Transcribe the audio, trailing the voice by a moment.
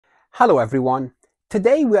Hello everyone.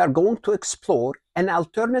 Today we are going to explore an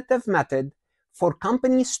alternative method for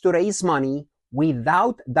companies to raise money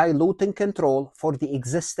without diluting control for the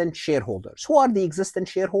existing shareholders. Who are the existing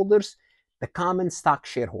shareholders? The common stock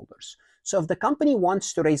shareholders. So if the company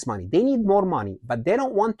wants to raise money, they need more money, but they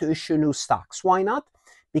don't want to issue new stocks. Why not?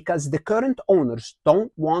 Because the current owners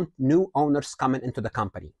don't want new owners coming into the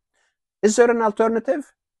company. Is there an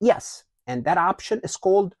alternative? Yes, and that option is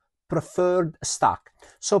called preferred stock.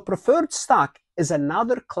 So preferred stock is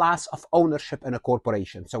another class of ownership in a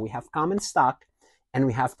corporation. So we have common stock and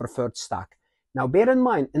we have preferred stock. Now bear in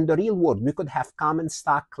mind, in the real world, we could have common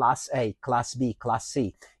stock class A, class B, class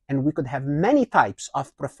C, and we could have many types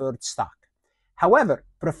of preferred stock. However,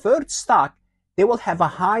 preferred stock, they will have a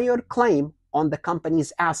higher claim on the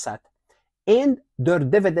company's asset and their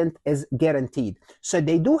dividend is guaranteed. So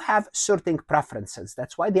they do have certain preferences.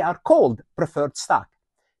 That's why they are called preferred stock.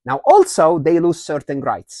 Now also, they lose certain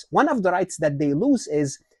rights. One of the rights that they lose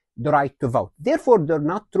is the right to vote. Therefore, they're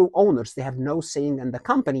not true owners. They have no saying in the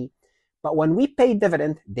company. But when we pay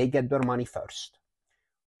dividend, they get their money first.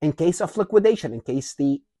 In case of liquidation, in case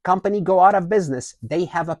the company go out of business, they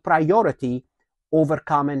have a priority over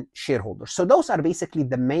common shareholders. So those are basically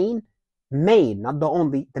the main, not the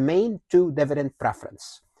only, the main two dividend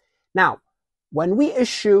preference. Now, when we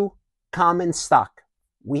issue common stock,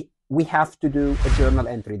 we have to do a journal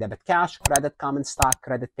entry, debit cash, credit common stock,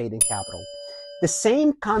 credit paid in capital. The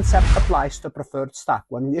same concept applies to preferred stock.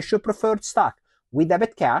 When we issue preferred stock, we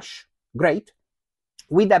debit cash, great.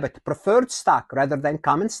 We debit preferred stock rather than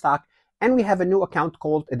common stock, and we have a new account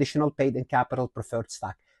called additional paid in capital preferred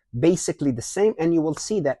stock. Basically the same, and you will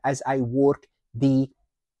see that as I work the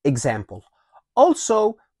example.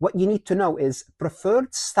 Also, what you need to know is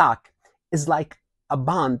preferred stock is like a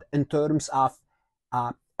bond in terms of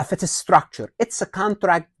its structure. It's a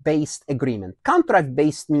contract-based agreement.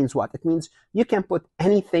 Contract-based means what? It means you can put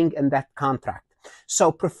anything in that contract.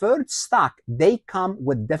 So preferred stock, they come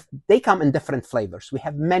in different flavors. We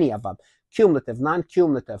have many of them: cumulative,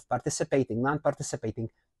 non-cumulative, participating, non-participating,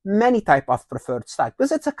 many type of preferred stock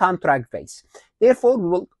because it's a contract base. Therefore, we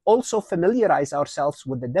will also familiarize ourselves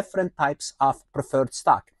with the different types of preferred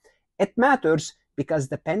stock. It matters because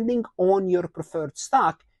depending on your preferred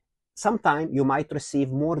stock, sometimes you might receive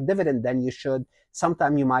more dividend than you should.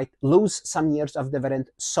 Sometimes you might lose some years of dividend,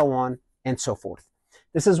 so on and so forth.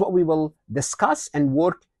 This is what we will discuss and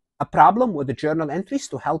work a problem with the journal entries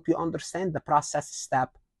to help you understand the process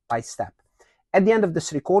step by step. At the end of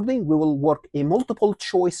this recording, we will work a multiple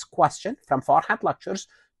choice question from Farhat Lectures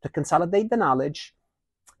to consolidate the knowledge,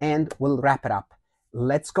 and we'll wrap it up.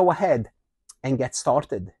 Let's go ahead and get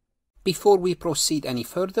started. Before we proceed any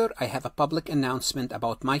further, I have a public announcement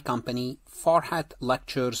about my company,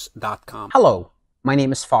 farhatlectures.com. Hello, my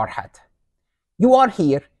name is Farhat. You are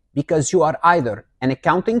here because you are either an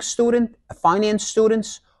accounting student, a finance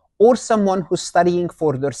student, or someone who's studying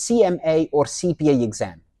for their CMA or CPA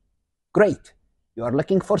exam. Great. You are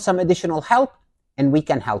looking for some additional help, and we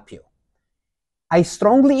can help you. I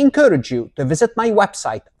strongly encourage you to visit my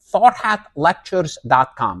website,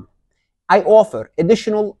 farhatlectures.com. I offer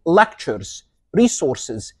additional lectures,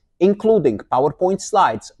 resources, including PowerPoint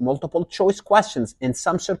slides, multiple choice questions, in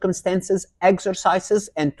some circumstances, exercises,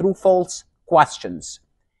 and true-false questions.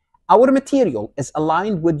 Our material is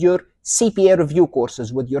aligned with your CPA review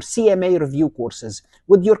courses, with your CMA review courses,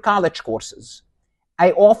 with your college courses.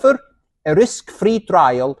 I offer a risk-free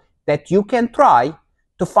trial that you can try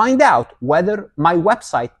to find out whether my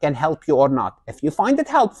website can help you or not. If you find it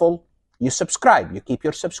helpful, you subscribe, you keep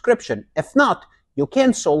your subscription. If not, you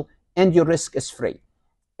cancel and your risk is free.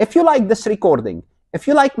 If you like this recording, if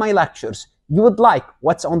you like my lectures, you would like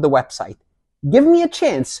what's on the website, give me a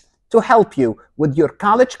chance to help you with your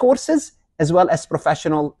college courses as well as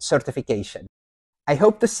professional certification. I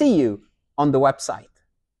hope to see you on the website.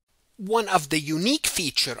 One of the unique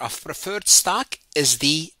features of preferred stock is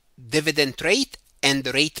the dividend rate and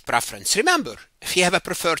the rate preference. Remember, if you have a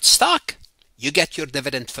preferred stock, you get your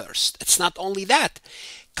dividend first. It's not only that.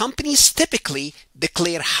 Companies typically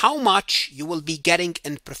declare how much you will be getting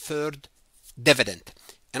in preferred dividend.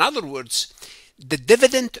 In other words, the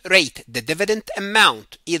dividend rate, the dividend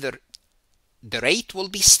amount, either the rate will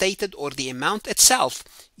be stated or the amount itself,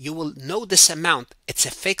 you will know this amount. It's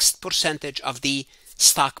a fixed percentage of the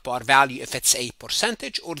stock par value if it's a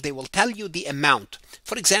percentage, or they will tell you the amount.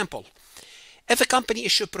 For example, if a company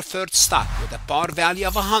issue preferred stock with a par value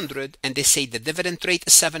of 100 and they say the dividend rate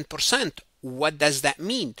is 7%, what does that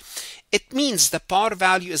mean? It means the par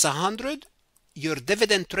value is 100, your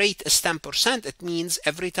dividend rate is 10%. It means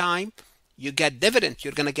every time you get dividend,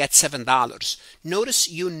 you're going to get $7. Notice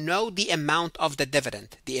you know the amount of the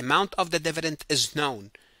dividend. The amount of the dividend is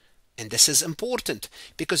known. And this is important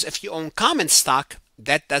because if you own common stock,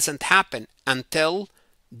 that doesn't happen until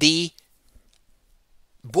the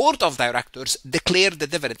board of directors declare the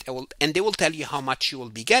dividend, and they will tell you how much you will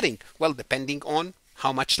be getting. Well, depending on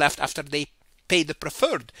how much left after they pay the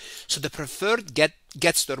preferred. So the preferred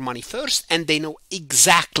gets their money first, and they know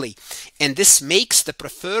exactly. And this makes the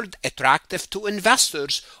preferred attractive to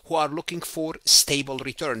investors who are looking for stable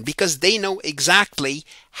return because they know exactly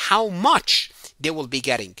how much they will be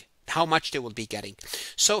getting.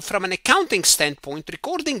 So from an accounting standpoint,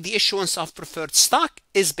 recording the issuance of preferred stock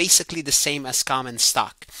is basically the same as common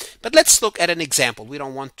stock. But let's look at an example. We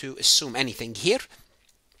don't want to assume anything here.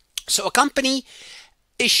 So a company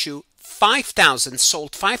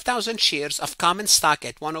sold 5,000 shares of common stock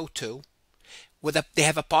at 102 they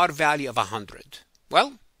have a par value of 100.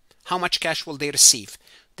 Well, how much cash will they receive?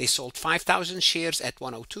 They sold 5,000 shares at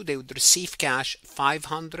 102. They would receive cash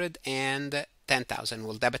 510,000.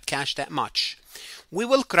 We'll debit cash that much. We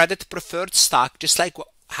will credit preferred stock just like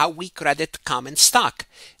how we credit common stock.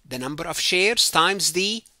 The number of shares times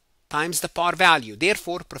the par value.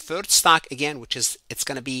 Therefore, preferred stock again, it's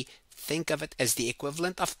going to be, think of it as the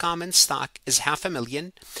equivalent of common stock, is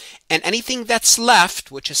 $500,000. And anything that's left,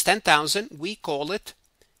 which is 10,000, we call it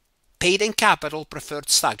paid in capital preferred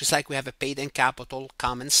stock, just like we have a paid in capital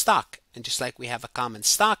common stock. And just like we have a common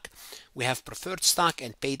stock, we have preferred stock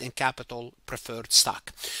and paid in capital preferred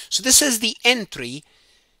stock. So this is the entry.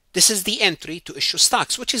 This is the entry to issue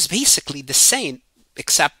stocks, which is basically the same,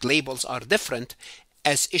 except labels are different,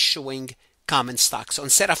 as issuing common stock. So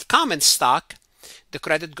instead of common stock, the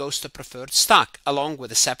credit goes to preferred stock, along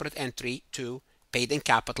with a separate entry to paid in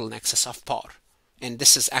capital in excess of par. And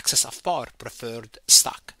this is excess of par preferred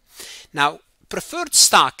stock. Now, preferred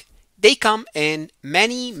stock, they come in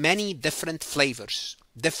many different flavors,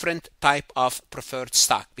 different type of preferred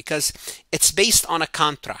stock, because it's based on a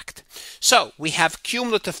contract. So we have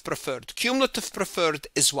cumulative preferred. Cumulative preferred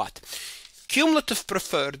is what? Cumulative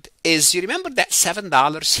preferred is, you remember that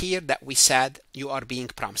 $7 here that we said you are being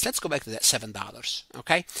promised. Let's go back to that $7,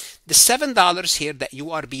 okay? The $7 here that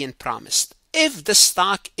you are being promised. If the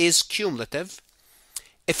stock is cumulative,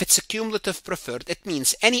 if it's a cumulative preferred, it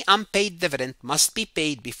means any unpaid dividend must be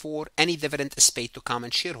paid before any dividend is paid to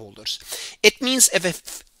common shareholders. It means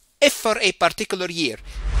if for a particular year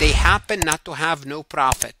they happen not to have no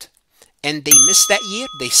profit and they miss that year,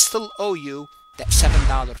 they still owe you that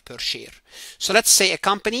 $7 per share. So let's say a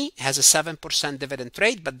company has a 7% dividend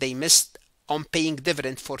rate, but they missed on paying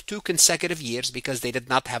dividend for 2 consecutive years because they did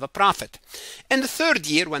not have a profit. In the third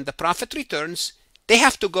year, when the profit returns, they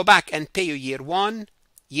have to go back and pay you year 1,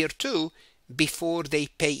 year 2 before they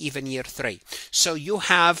pay even year 3. So you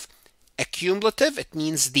have a cumulative. It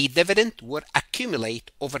means the dividend will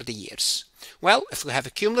accumulate over the years. Well, if we have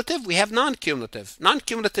a cumulative, we have non-cumulative.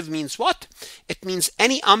 Non-cumulative means what? It means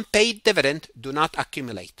any unpaid dividend do not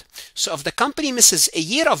accumulate. So if the company misses a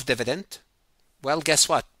year of dividend, well, guess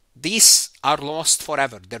what? These are lost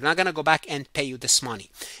forever. They're not going to go back and pay you this money.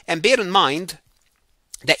 And bear in mind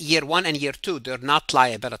that year 1 and year 2, they're not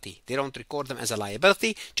liability. They don't record them as a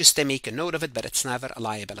liability, just they make a note of it, but it's never a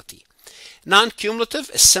liability.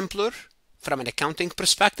 Non-cumulative is simpler from an accounting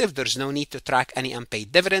perspective. There's no need to track any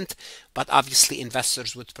unpaid dividend, but obviously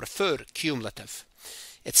investors would prefer cumulative.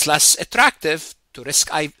 It's less attractive to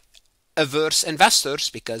risk-averse investors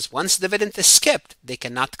because once dividend is skipped, they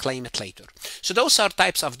cannot claim it later. So those are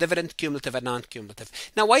types of dividend, cumulative and non-cumulative.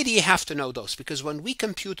 Now, why do you have to know those? Because when we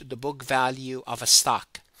compute the book value of a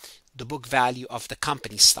stock, the book value of the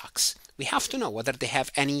company stocks, we have to know whether they have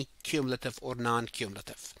any cumulative or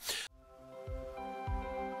non-cumulative.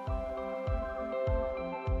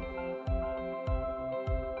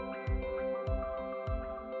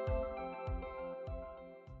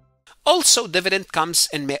 Also, dividend comes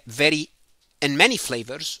in many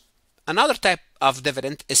flavors. Another type of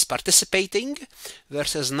dividend is participating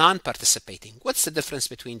versus non-participating. What's the difference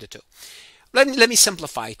between the two? Let me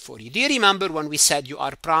simplify it for you. Do you remember when we said you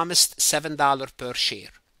are promised $7 per share?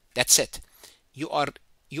 That's it. You are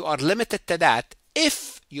limited to that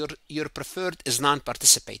if your preferred is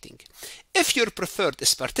non-participating. If your preferred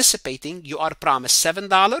is participating, you are promised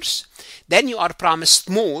 $7. Then you are promised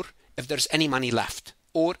more if there's any money left,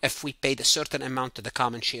 or if we paid a certain amount to the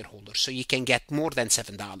common shareholder, so you can get more than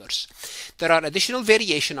 $7. There are additional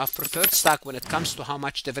variation of preferred stock when it comes to how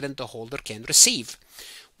much dividend the holder can receive.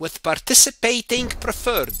 With participating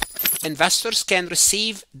preferred, investors can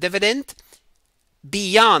receive dividend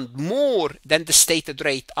beyond more than the stated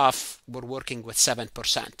rate of, we're working with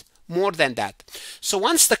 7%, more than that. So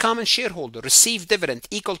once the common shareholder receive dividend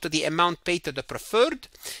equal to the amount paid to the preferred,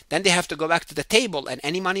 then they have to go back to the table, and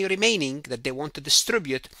any money remaining that they want to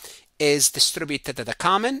distribute is distributed to the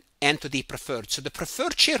common and to the preferred. So the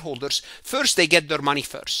preferred shareholders, first they get their money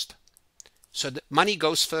first. So the money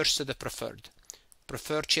goes first to the preferred.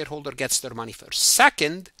 Preferred shareholder gets their money first.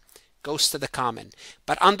 Second goes to the common.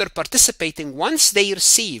 But under participating, once they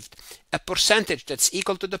received a percentage that's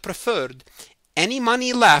equal to the preferred, any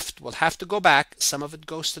money left will have to go back. Some of it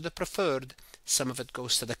goes to the preferred, some of it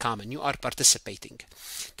goes to the common. You are participating.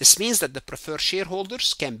 This means that the preferred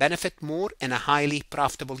shareholders can benefit more in a highly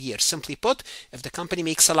profitable year. Simply put, if the company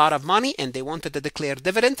makes a lot of money and they wanted to declare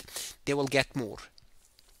dividend, they will get more.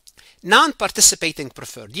 Non-participating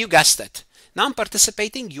preferred, you guessed it.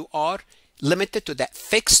 Non-participating, you are limited to that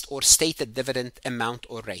fixed or stated dividend amount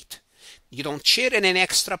or rate. You don't share in any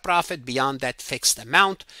extra profit beyond that fixed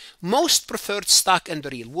amount. Most preferred stock in the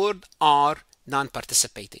real world are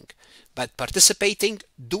non-participating, but participating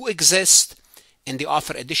do exist and they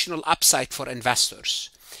offer additional upside for investors.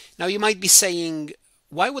 Now you might be saying,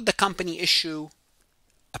 why would the company issue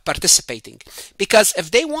a participating? Because if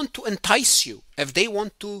they want to entice you, if they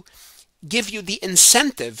want to give you the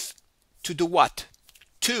incentive to do what?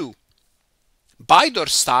 To buy their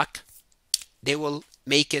stock, they will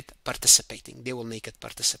make it participating. They will make it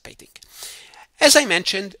participating. As I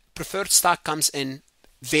mentioned, preferred stock comes in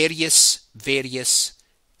various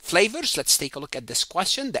flavors. Let's take a look at this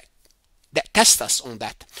question that tests us on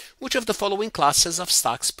that. Which of the following classes of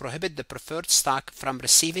stocks prohibit the preferred stock from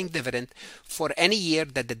receiving dividend for any year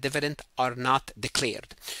that the dividend are not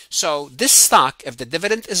declared? So this stock, if the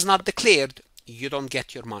dividend is not declared, you don't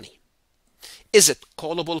get your money. Is it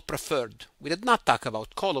callable preferred? We did not talk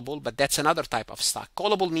about callable, but that's another type of stock.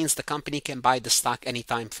 Callable means the company can buy the stock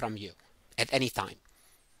anytime from you, at any time.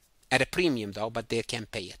 At a premium though, but they can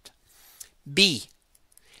pay it. B,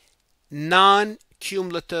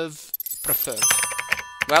 non-cumulative preferred.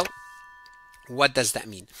 Well, what does that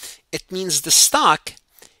mean? It means the stock,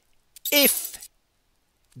 if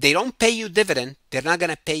they don't pay you dividend, they're not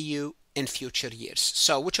going to pay you in future years.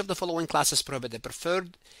 So which of the following classes prohibit the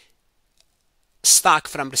preferred stock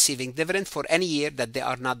from receiving dividend for any year that they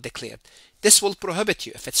are not declared? This will prohibit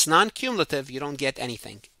you. If it's non-cumulative, you don't get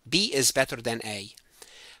anything. B is better than A.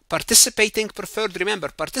 Participating preferred, remember,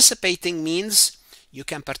 participating means you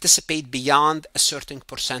can participate beyond a certain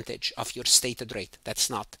percentage of your stated rate. That's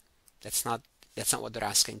not what they're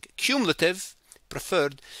asking. Cumulative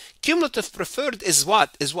preferred. Cumulative preferred is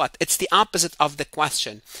what? It's the opposite of the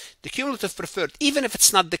question. The cumulative preferred, even if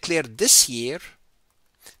it's not declared this year,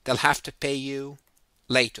 they'll have to pay you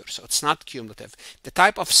later. So it's not cumulative. The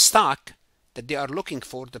type of stock that they are looking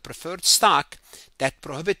for, the preferred stock that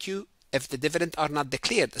prohibit you if the dividend are not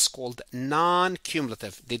declared, is called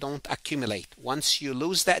non-cumulative. They don't accumulate. Once you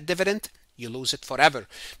lose that dividend, you lose it forever.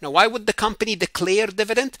 Now, why would the company declare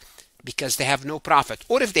dividend? Because they have no profit.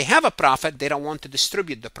 Or if they have a profit, they don't want to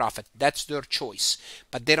distribute the profit. That's their choice.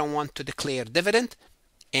 But they don't want to declare dividend,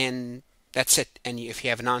 and that's it. And if you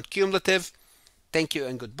have non-cumulative, thank you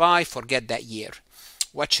and goodbye. Forget that year.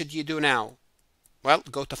 What should you do now? Well,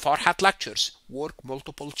 go to Farhat Lectures, work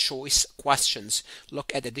multiple choice questions,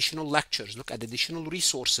 look at additional lectures, look at additional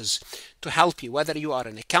resources to help you, whether you are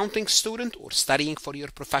an accounting student or studying for your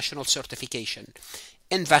professional certification.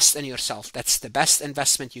 Invest in yourself. That's the best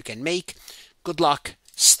investment you can make. Good luck,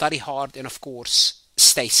 study hard, and of course,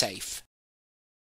 stay safe.